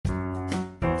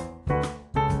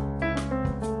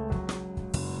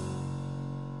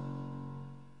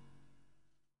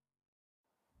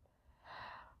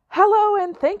Hello,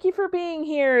 and thank you for being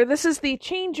here. This is the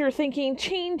Change Your Thinking,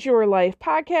 Change Your Life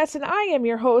podcast, and I am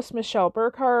your host, Michelle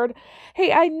Burkhardt.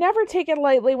 Hey, I never take it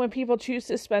lightly when people choose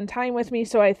to spend time with me,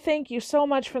 so I thank you so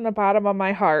much from the bottom of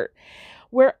my heart.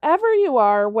 Wherever you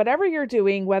are, whatever you're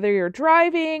doing, whether you're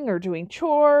driving or doing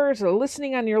chores or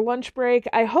listening on your lunch break,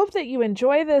 I hope that you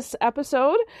enjoy this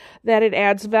episode, that it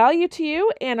adds value to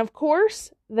you, and of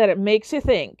course, that it makes you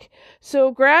think.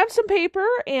 So grab some paper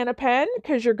and a pen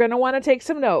because you're going to want to take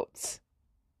some notes.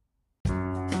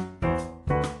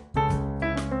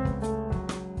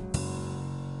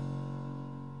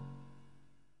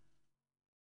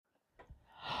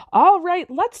 All right,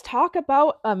 let's talk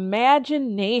about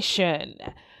imagination.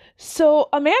 So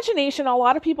imagination, a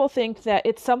lot of people think that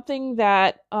it's something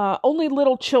that only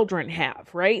little children have,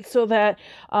 right? So that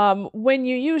when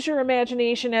you use your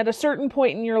imagination at a certain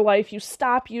point in your life, you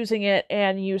stop using it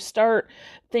and you start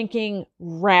thinking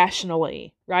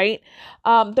rationally, right?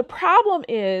 The problem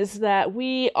is that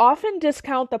we often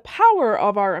discount the power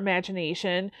of our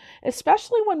imagination,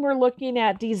 especially when we're looking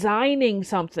at designing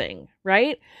something,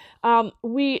 right?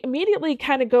 We immediately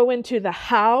kind of go into the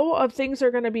how of things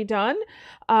are going to be done,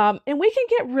 and we can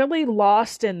get really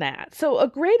lost in that. So a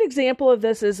great example of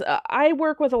this is I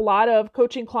work with a lot of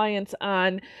coaching clients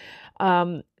on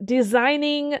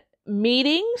designing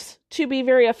meetings to be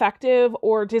very effective,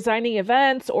 or designing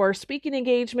events or speaking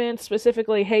engagements.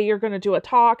 Specifically, hey, you're going to do a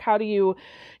talk. How do you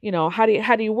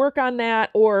work on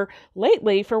that? Or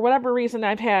lately, for whatever reason,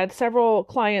 I've had several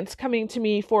clients coming to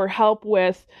me for help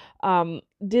with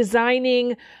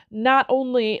designing not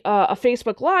only a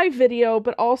Facebook Live video,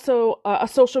 but also a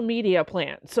social media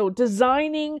plan. So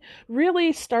designing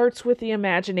really starts with the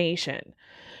imagination.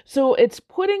 So it's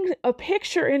putting a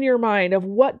picture in your mind of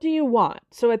what do you want.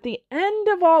 So at the end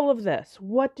of all of this,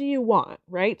 what do you want,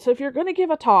 right? So if you're going to give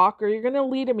a talk or you're going to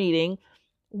lead a meeting,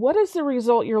 what is the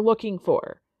result you're looking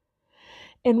for?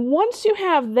 And once you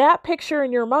have that picture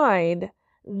in your mind,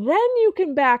 then you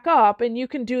can back up and you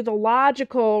can do the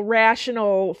logical,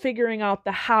 rational, figuring out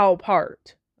the how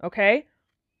part, okay?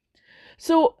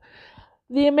 So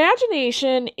the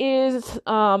imagination is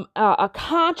a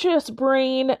conscious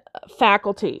brain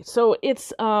faculty. So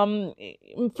it's,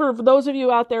 for those of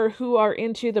you out there who are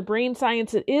into the brain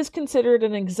science, it is considered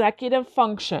an executive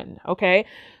function, okay?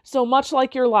 So much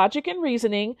like your logic and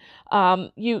reasoning,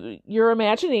 your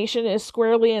imagination is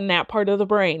squarely in that part of the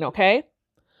brain, okay?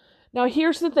 Now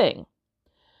here's the thing.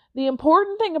 The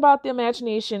important thing about the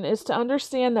imagination is to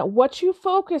understand that what you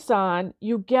focus on,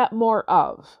 you get more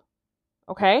of,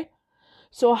 okay?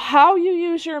 So how you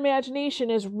use your imagination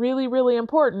is really, really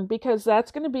important, because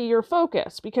that's going to be your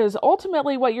focus. Because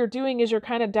ultimately what you're doing is you're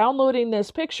kind of downloading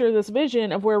this picture, this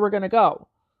vision of where we're going to go.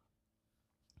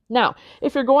 Now,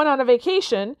 if you're going on a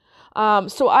vacation,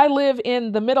 so I live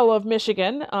in the middle of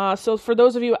Michigan. So for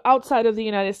those of you outside of the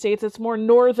United States, it's more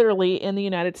northerly in the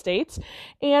United States.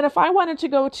 And if I wanted to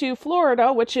go to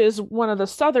Florida, which is one of the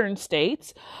southern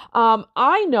states,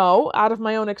 I know out of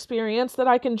my own experience that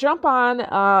I can jump on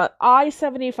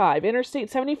I-75, Interstate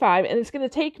 75, and it's going to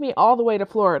take me all the way to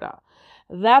Florida.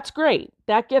 That's great.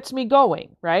 That gets me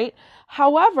going, right?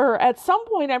 However, at some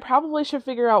point, I probably should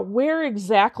figure out where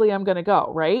exactly I'm going to go,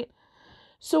 right?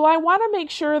 So I want to make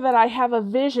sure that I have a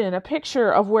vision, a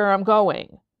picture of where I'm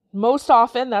going. Most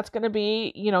often, that's going to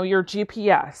be, your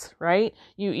GPS, right?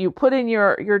 You put in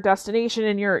your destination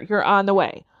and you're on the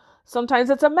way. Sometimes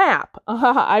it's a map.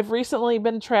 I've recently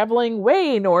been traveling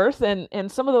way north,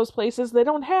 and some of those places, they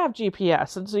don't have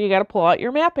GPS, and so you got to pull out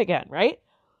your map again, right?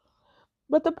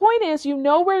 But the point is, you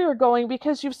know where you're going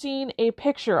because you've seen a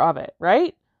picture of it,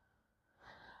 right?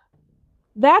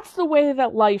 That's the way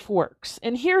that life works.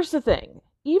 And here's the thing.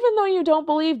 Even though you don't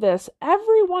believe this,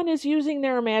 everyone is using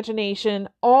their imagination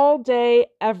all day,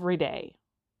 every day.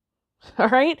 All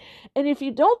right? And if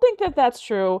you don't think that that's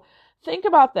true, think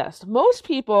about this. Most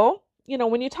people,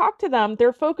 when you talk to them,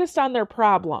 they're focused on their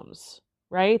problems,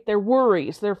 right? Their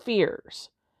worries, their fears.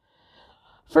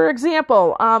 For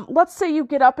example, let's say you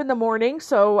get up in the morning.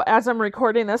 So as I'm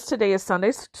recording this, today is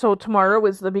Sunday. So tomorrow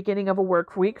is the beginning of a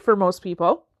work week for most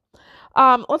people.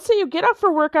 Let's say you get up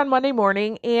for work on Monday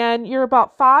morning and you're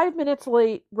about 5 minutes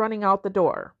late running out the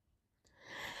door.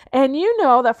 And you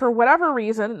know that for whatever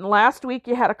reason, last week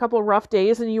you had a couple rough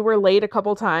days and you were late a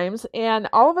couple times. And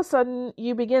all of a sudden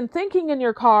you begin thinking in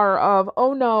your car of,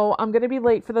 oh no, I'm going to be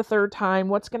late for the third time.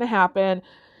 What's going to happen?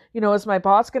 Is my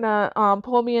boss going to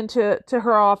pull me into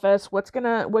her office? What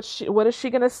is she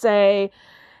going to say?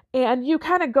 And you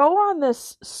kind of go on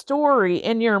this story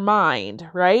in your mind,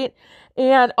 right?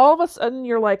 And all of a sudden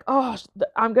you're like, oh,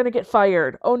 I'm going to get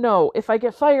fired. Oh no, if I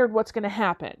get fired, what's going to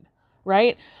happen?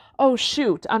 Right? oh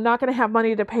shoot, I'm not going to have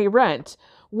money to pay rent.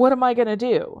 What am I going to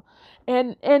do?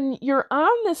 And you're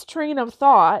on this train of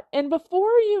thought, and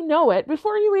before you know it,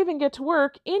 before you even get to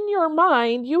work, in your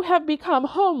mind, you have become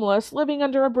homeless living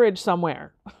under a bridge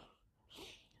somewhere.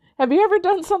 Have you ever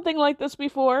done something like this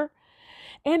before?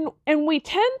 And we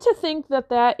tend to think that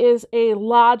that is a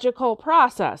logical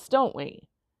process, don't we?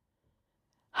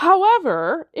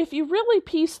 However, if you really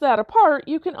piece that apart,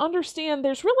 you can understand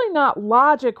there's really not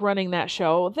logic running that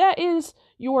show. That is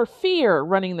your fear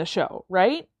running the show,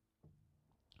 right?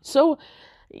 So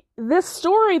this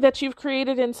story that you've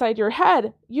created inside your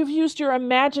head, you've used your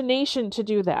imagination to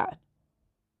do that.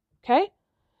 Okay?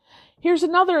 Here's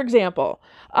another example.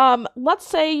 Let's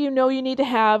say you need to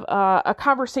have a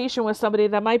conversation with somebody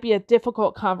that might be a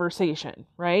difficult conversation,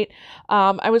 right?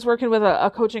 I was working with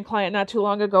a coaching client not too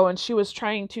long ago, and she was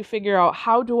trying to figure out,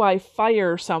 how do I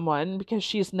fire someone, because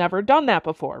she's never done that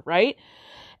before, right?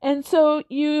 And so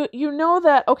you know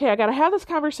that, okay, I got to have this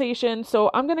conversation,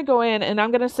 so I'm going to go in and I'm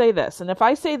going to say this. And if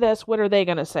I say this, what are they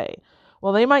going to say?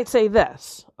 Well, they might say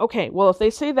this. Okay, well, if they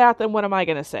say that, then what am I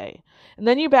going to say? And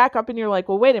then you back up and you're like,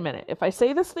 well, wait a minute. If I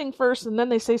say this thing first and then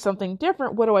they say something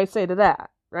different, what do I say to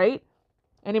that, right?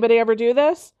 Anybody ever do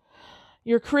this?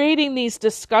 You're creating these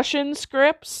discussion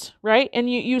scripts, right? And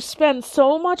you spend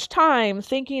so much time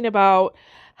thinking about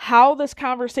how this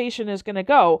conversation is going to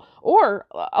go. Or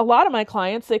a lot of my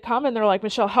clients, they come and they're like,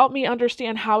 Michelle, help me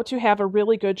understand how to have a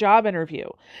really good job interview.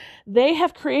 They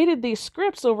have created these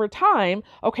scripts over time.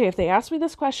 Okay, if they ask me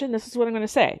this question, this is what I'm going to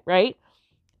say, right?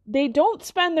 They don't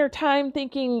spend their time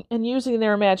thinking and using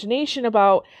their imagination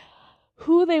about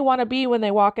who they want to be when they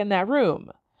walk in that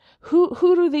room.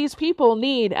 Who do these people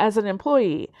need as an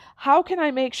employee? How can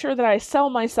I make sure that I sell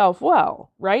myself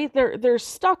well, right? They're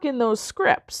stuck in those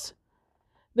scripts.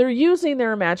 They're using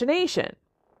their imagination.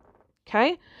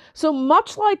 Okay? So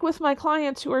much like with my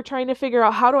clients who are trying to figure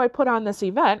out, how do I put on this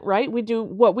event, right? We do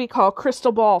what we call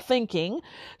crystal ball thinking.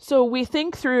 So we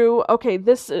think through, okay,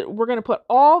 we're going to put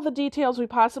all the details we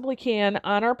possibly can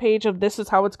on our page of this is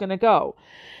how it's going to go.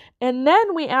 And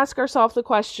then we ask ourselves the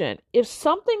question, if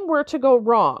something were to go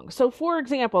wrong, so for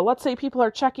example, let's say people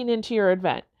are checking into your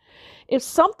event. If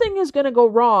something is going to go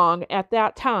wrong at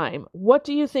that time, what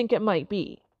do you think it might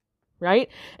be? Right?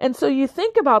 And so you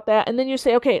think about that and then you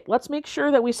say, okay, let's make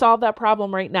sure that we solve that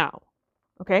problem right now.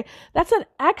 Okay? That's an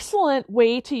excellent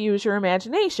way to use your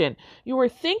imagination. You are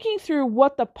thinking through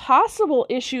what the possible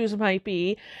issues might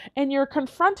be and you're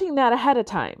confronting that ahead of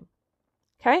time.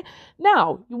 Okay?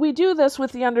 Now, we do this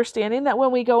with the understanding that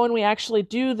when we go and we actually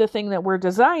do the thing that we're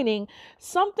designing,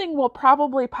 something will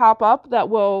probably pop up that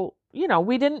will,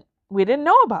 we didn't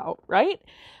know about, right?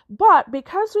 But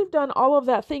because we've done all of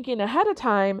that thinking ahead of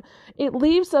time, it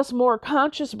leaves us more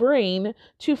conscious brain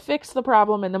to fix the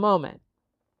problem in the moment.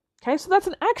 Okay, so that's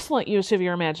an excellent use of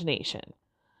your imagination.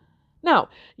 Now,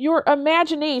 your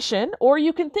imagination, or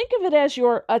you can think of it as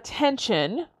your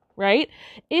attention, right?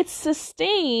 It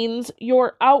sustains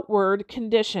your outward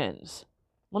conditions.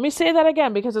 Let me say that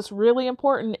again because it's really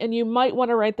important and you might want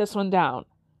to write this one down.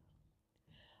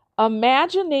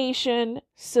 Imagination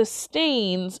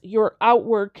sustains your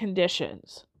outward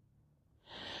conditions.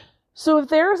 So if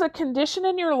there's a condition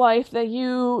in your life that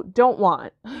you don't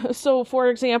want, so for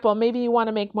example, maybe you want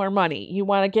to make more money, you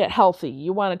want to get healthy,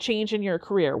 you want to change in your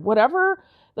career, whatever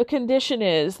the condition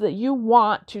is that you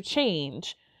want to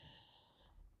change,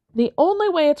 the only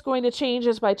way it's going to change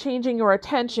is by changing your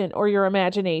attention or your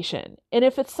imagination. And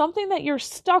if it's something that you're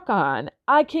stuck on,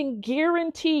 I can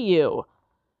guarantee you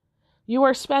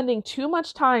are spending too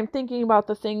much time thinking about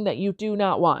the thing that you do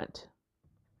not want.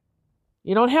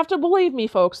 You don't have to believe me,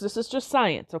 folks. This is just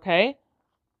science, okay?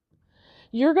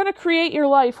 You're going to create your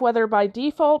life whether by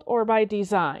default or by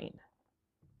design.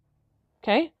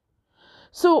 Okay?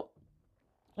 So,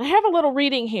 I have a little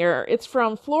reading here. It's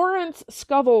from Florence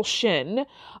Scovel Shinn,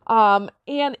 and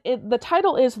the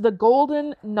title is The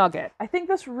Golden Nugget. I think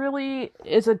this really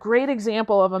is a great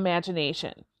example of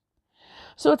imagination.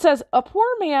 So it says, a poor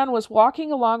man was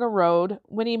walking along a road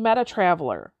when he met a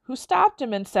traveler who stopped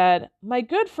him and said, "My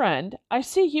good friend, I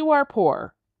see you are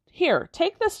poor. Here,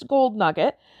 take this gold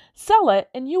nugget, sell it,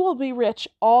 and you will be rich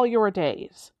all your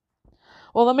days."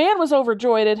 Well, the man was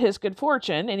overjoyed at his good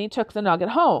fortune, and he took the nugget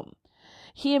home.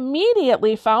 He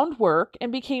immediately found work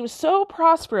and became so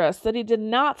prosperous that he did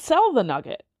not sell the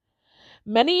nugget.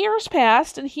 Many years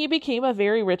passed, and he became a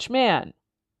very rich man.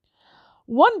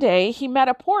 One day, he met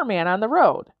a poor man on the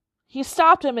road. He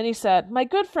stopped him and he said, "My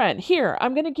good friend, here,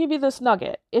 I'm going to give you this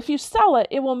nugget. If you sell it,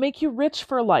 it will make you rich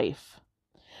for life."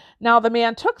 Now the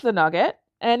man took the nugget,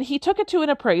 and he took it to an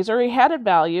appraiser. He had it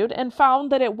valued and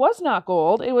found that it was not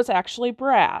gold, it was actually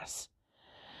brass.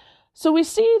 So we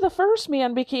see the first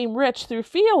man became rich through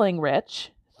feeling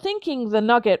rich, thinking the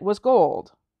nugget was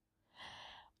gold.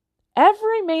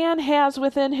 Every man has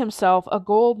within himself a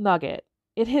gold nugget.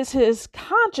 It is his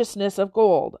consciousness of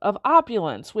gold, of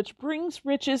opulence, which brings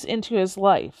riches into his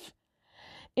life.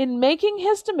 In making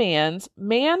his demands,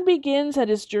 man begins at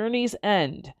his journey's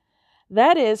end.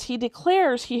 That is, he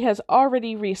declares he has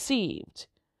already received.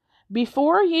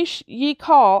 Before ye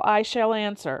call, I shall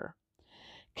answer.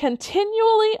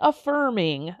 Continually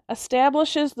affirming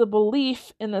establishes the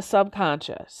belief in the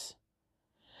subconscious.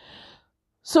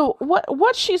 So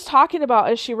what she's talking about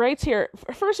as she writes here,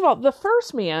 first of all, the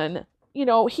first man,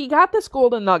 he got this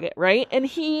golden nugget, right? And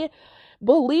he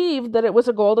believed that it was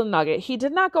a golden nugget. He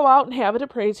did not go out and have it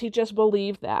appraised. He just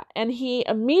believed that. And he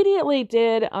immediately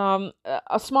did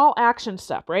a small action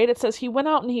step, right? It says he went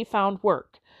out and he found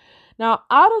work. Now,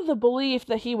 out of the belief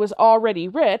that he was already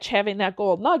rich, having that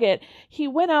gold nugget, he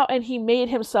went out and he made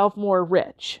himself more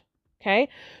rich. Okay?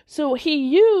 So he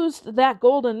used that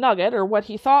golden nugget, or what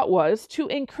he thought was, to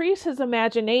increase his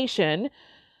imagination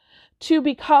to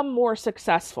become more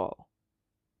successful.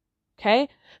 Okay?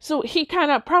 So he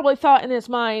kind of probably thought in his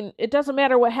mind, it doesn't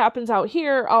matter what happens out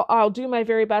here, I'll do my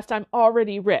very best, I'm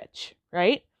already rich,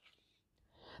 right?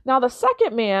 Now the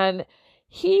second man,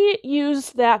 he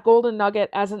used that golden nugget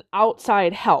as an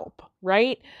outside help,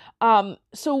 right?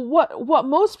 So what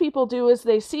most people do is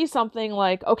they see something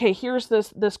like, okay, here's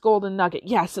this golden nugget.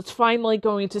 Yes, it's finally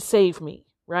going to save me,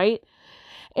 right?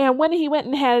 And when he went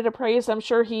and had it appraised, I'm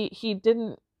sure he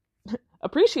didn't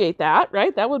appreciate that,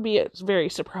 right? That would be very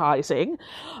surprising.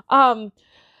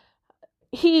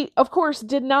 He, of course,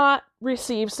 did not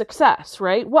receive success,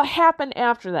 right? What happened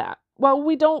after that? Well,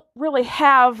 we don't really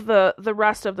have the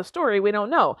rest of the story. We don't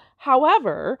know.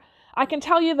 However, I can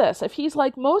tell you this. If he's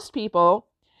like most people,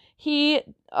 he,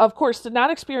 of course, did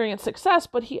not experience success,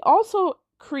 but he also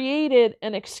created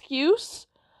an excuse,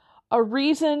 a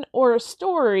reason, or a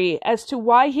story as to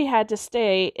why he had to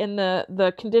stay in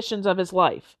the conditions of his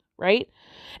life, right?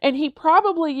 And he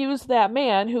probably used that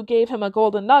man who gave him a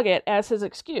golden nugget as his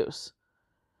excuse.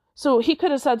 So he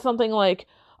could have said something like,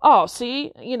 oh,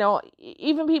 see,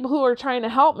 even people who are trying to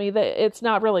help me, that it's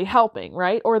not really helping,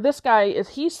 right? Or this guy,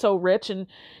 he's so rich and,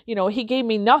 he gave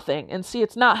me nothing, and see,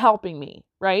 it's not helping me,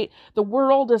 right? The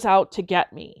world is out to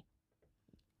get me.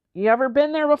 You ever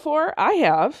been there before? I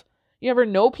have. You ever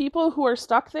know people who are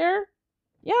stuck there?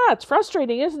 Yeah, it's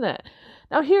frustrating, isn't it?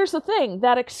 Now, here's the thing.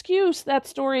 That excuse, that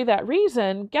story, that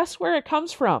reason, guess where it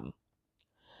comes from?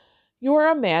 Your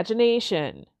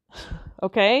imagination,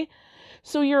 okay?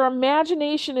 So your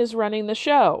imagination is running the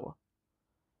show.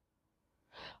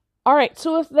 All right,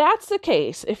 so if that's the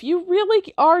case, if you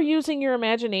really are using your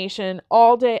imagination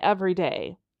all day, every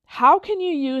day, how can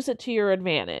you use it to your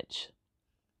advantage?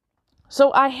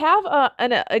 So I have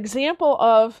an example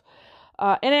of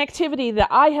an activity that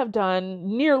I have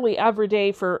done nearly every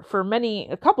day for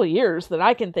a couple of years that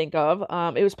I can think of.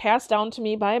 It was passed down to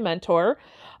me by a mentor.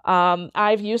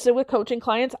 I've used it with coaching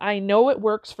clients. I know it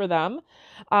works for them.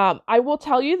 I will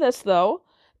tell you this, though.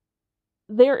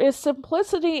 There is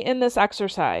simplicity in this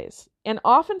exercise. And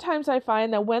oftentimes I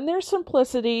find that when there's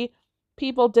simplicity,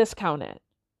 people discount it.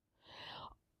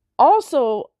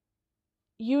 Also,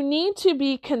 you need to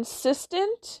be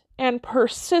consistent and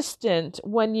persistent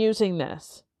when using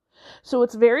this. So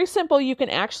it's very simple. You can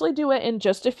actually do it in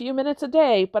just a few minutes a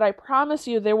day, but I promise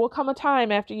you there will come a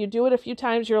time after you do it a few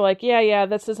times, you're like, yeah,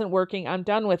 this isn't working. I'm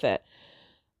done with it.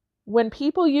 When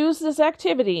people use this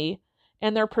activity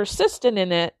and they're persistent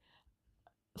in it,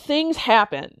 things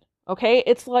happen. Okay?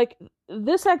 It's like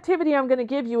this activity I'm going to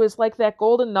give you is like that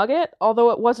golden nugget,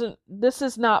 although this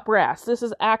is not brass. This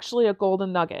is actually a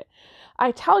golden nugget.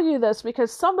 I tell you this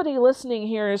because somebody listening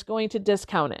here is going to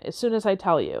discount it as soon as I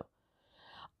tell you.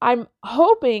 I'm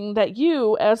hoping that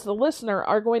you, as the listener,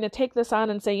 are going to take this on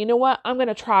and say, you know what, I'm going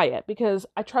to try it because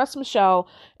I trust Michelle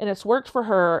and it's worked for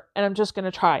her and I'm just going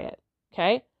to try it.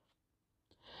 Okay?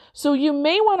 So you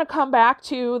may want to come back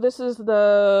to, this is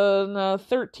the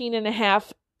 13 and a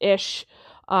half-ish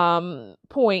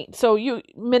point. So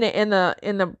minute in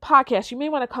the podcast, you may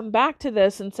want to come back to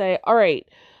this and say, all right,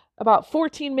 about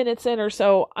 14 minutes in or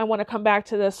so, I want to come back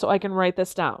to this so I can write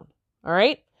this down. All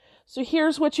right? So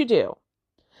here's what you do.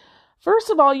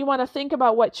 First of all, you want to think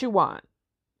about what you want,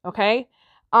 okay?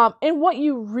 And what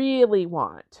you really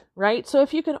want, right? So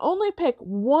if you can only pick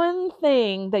one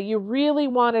thing that you really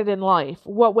wanted in life,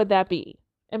 what would that be?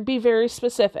 And be very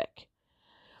specific.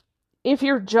 If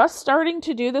you're just starting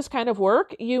to do this kind of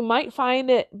work, you might find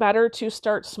it better to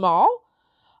start small.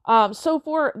 So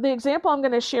for the example I'm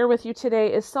going to share with you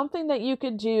today is something that you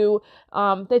could do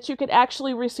that you could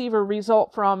actually receive a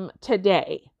result from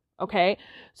today. Okay.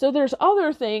 So there's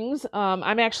other things.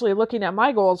 I'm actually looking at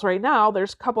my goals right now.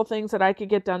 There's a couple things that I could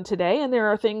get done today, and there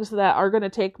are things that are going to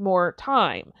take more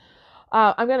time.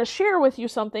 I'm going to share with you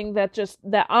something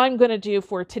that I'm going to do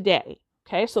for today.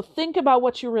 Okay. So think about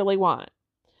what you really want.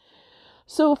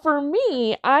 So for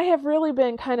me, I have really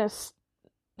been kind of,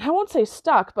 I won't say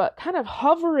stuck, but kind of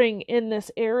hovering in this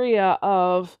area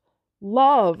of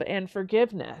love and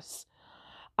forgiveness.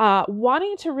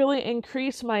 Wanting to really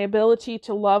increase my ability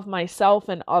to love myself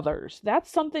and others.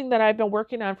 That's something that I've been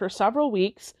working on for several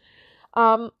weeks.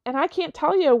 And I can't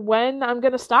tell you when I'm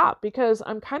going to stop because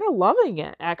I'm kind of loving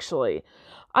it, actually.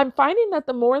 I'm finding that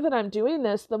the more that I'm doing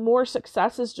this, the more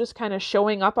success is just kind of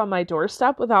showing up on my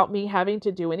doorstep without me having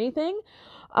to do anything.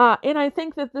 And I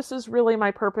think that this is really my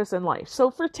purpose in life.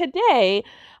 So for today,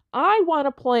 I want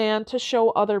to plan to show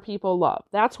other people love.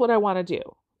 That's what I want to do.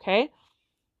 Okay.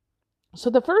 So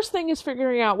the first thing is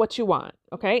figuring out what you want,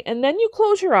 okay? And then you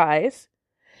close your eyes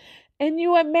and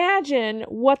you imagine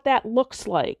what that looks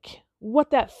like,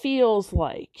 what that feels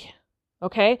like,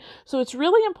 okay? So it's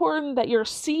really important that you're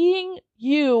seeing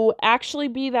you actually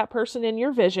be that person in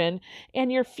your vision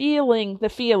and you're feeling the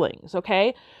feelings,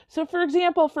 okay? So for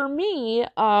example, for me,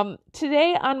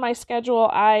 today on my schedule,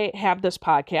 I have this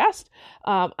podcast.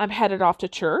 I'm headed off to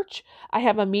church. I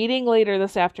have a meeting later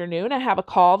this afternoon. I have a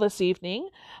call this evening.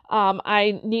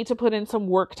 I need to put in some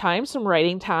work time, some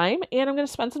writing time, and I'm going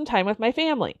to spend some time with my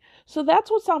family. So that's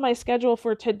what's on my schedule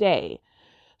for today.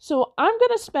 So I'm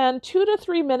going to spend 2 to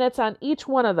 3 minutes on each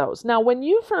one of those. Now, when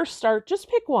you first start, just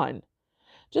pick one.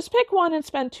 Just pick one and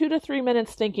spend 2 to 3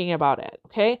 minutes thinking about it,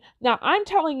 okay? Now, I'm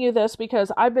telling you this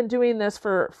because I've been doing this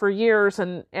for years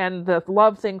and the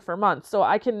love thing for months, so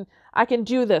I can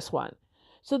do this one.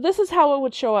 So this is how it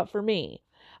would show up for me.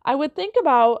 I would think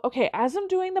about, okay, as I'm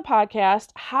doing the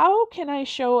podcast, how can I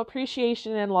show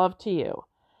appreciation and love to you?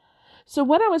 So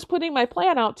when I was putting my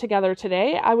plan out together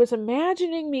today, I was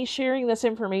imagining me sharing this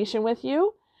information with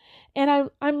you. And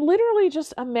I'm literally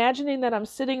just imagining that I'm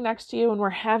sitting next to you and we're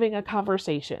having a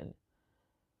conversation.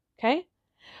 Okay?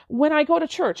 When I go to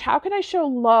church, how can I show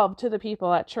love to the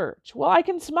people at church? Well, I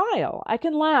can smile, I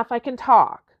can laugh, I can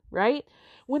talk, right?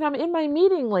 When I'm in my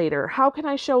meeting later, how can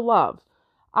I show love?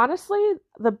 Honestly,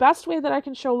 the best way that I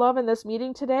can show love in this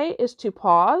meeting today is to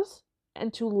pause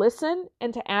and to listen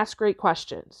and to ask great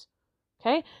questions.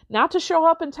 Okay? Not to show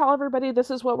up and tell everybody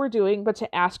this is what we're doing, but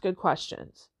to ask good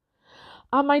questions.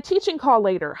 On my teaching call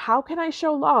later, how can I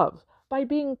show love? By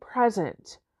being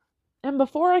present. And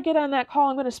before I get on that call,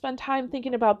 I'm going to spend time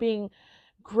thinking about being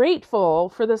grateful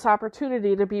for this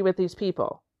opportunity to be with these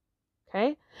people.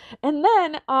 Okay? And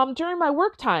then during my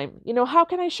work time, how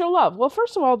can I show love? Well,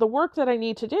 first of all, the work that I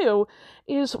need to do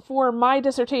is for my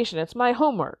dissertation. It's my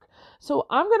homework. So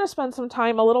I'm going to spend some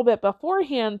time a little bit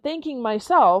beforehand thanking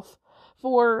myself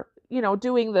for,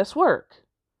 doing this work.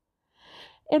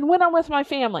 And when I'm with my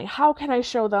family, how can I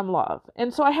show them love?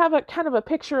 And so I have a kind of a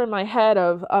picture in my head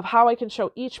of how I can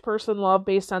show each person love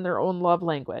based on their own love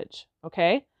language.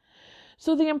 Okay?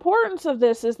 So the importance of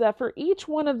this is that for each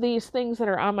one of these things that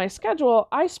are on my schedule,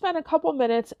 I spent a couple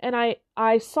minutes and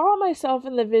I saw myself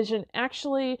in the vision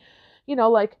actually,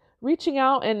 like reaching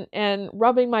out and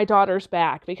rubbing my daughter's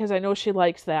back because I know she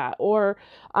likes that. Or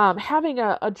having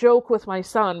a joke with my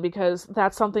son because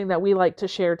that's something that we like to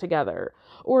share together.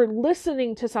 Or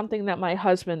listening to something that my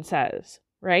husband says,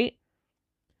 right?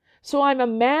 So I'm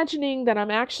imagining that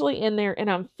I'm actually in there and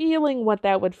I'm feeling what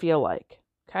that would feel like,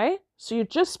 okay? So you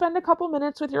just spend a couple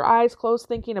minutes with your eyes closed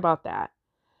thinking about that.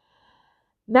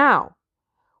 Now,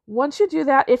 once you do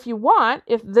that,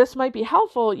 if this might be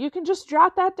helpful, you can just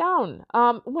jot that down.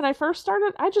 When I first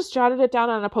started, I just jotted it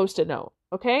down on a Post-it note,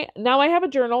 okay? Now I have a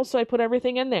journal, so I put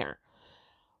everything in there.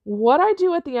 What I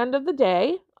do at the end of the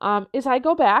day is I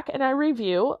go back and I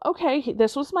review, okay,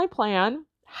 this was my plan.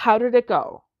 How did it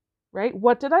go? Right?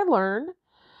 What did I learn?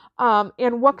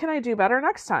 And what can I do better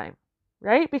next time?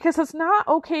 Right? Because it's not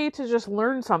okay to just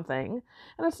learn something,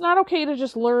 and it's not okay to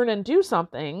just learn and do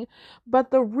something, but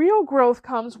the real growth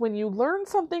comes when you learn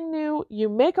something new, you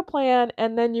make a plan,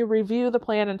 and then you review the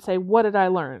plan and say, what did I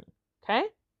learn? Okay?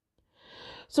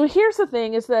 So here's the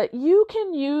thing is that you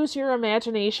can use your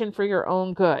imagination for your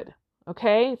own good,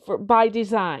 okay? By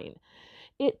design.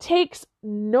 It takes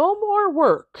no more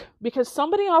work because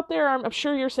somebody out there, I'm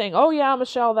sure you're saying, oh yeah,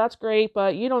 Michelle, that's great,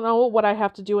 but you don't know what I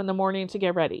have to do in the morning to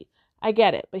get ready. I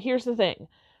get it, but here's the thing.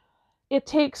 It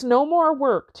takes no more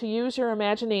work to use your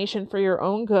imagination for your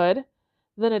own good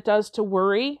than it does to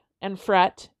worry and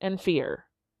fret and fear.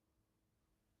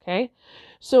 Okay?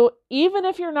 So even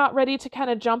if you're not ready to kind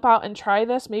of jump out and try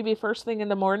this, maybe first thing in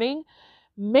the morning,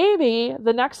 maybe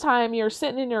the next time you're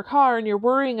sitting in your car and you're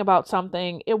worrying about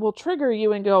something, it will trigger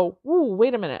you and go, ooh,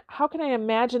 wait a minute. How can I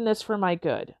imagine this for my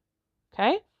good?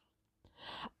 Okay.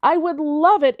 I would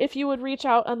love it if you would reach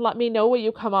out and let me know what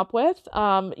you come up with.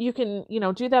 You can,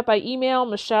 do that by email,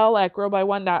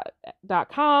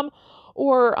 michelle@growby1.com,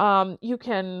 or you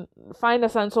can find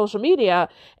us on social media.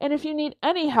 And if you need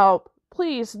any help,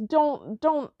 please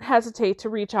don't hesitate to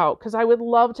reach out, because I would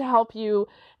love to help you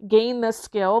gain this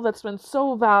skill that's been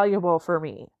so valuable for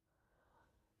me.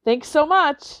 Thanks so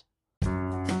much.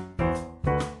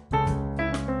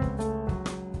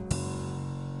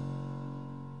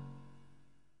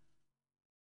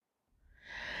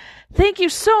 Thank you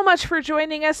so much for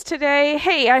joining us today.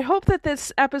 Hey, I hope that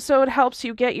this episode helps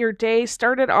you get your day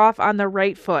started off on the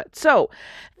right foot. So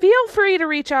feel free to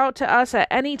reach out to us at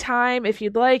any time if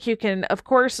you'd like. You can, of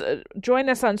course, join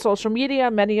us on social media.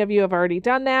 Many of you have already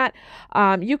done that.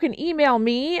 You can email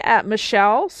me at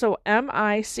Michelle, so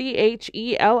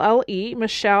Michelle,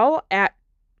 Michelle at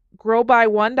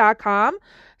growby1.com.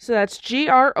 So that's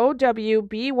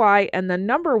GROWBY and the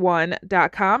number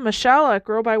 1.com, Michelle at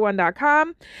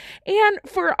growby1.com. And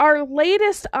for our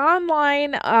latest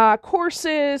online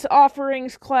courses,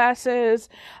 offerings, classes,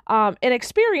 and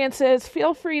experiences,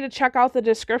 feel free to check out the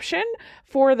description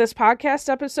for this podcast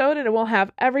episode, and it will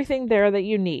have everything there that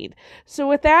you need. So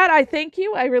with that, I thank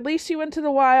you. I release you into the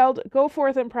wild. Go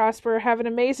forth and prosper. Have an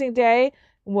amazing day,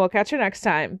 and we'll catch you next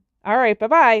time. All right,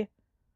 bye-bye.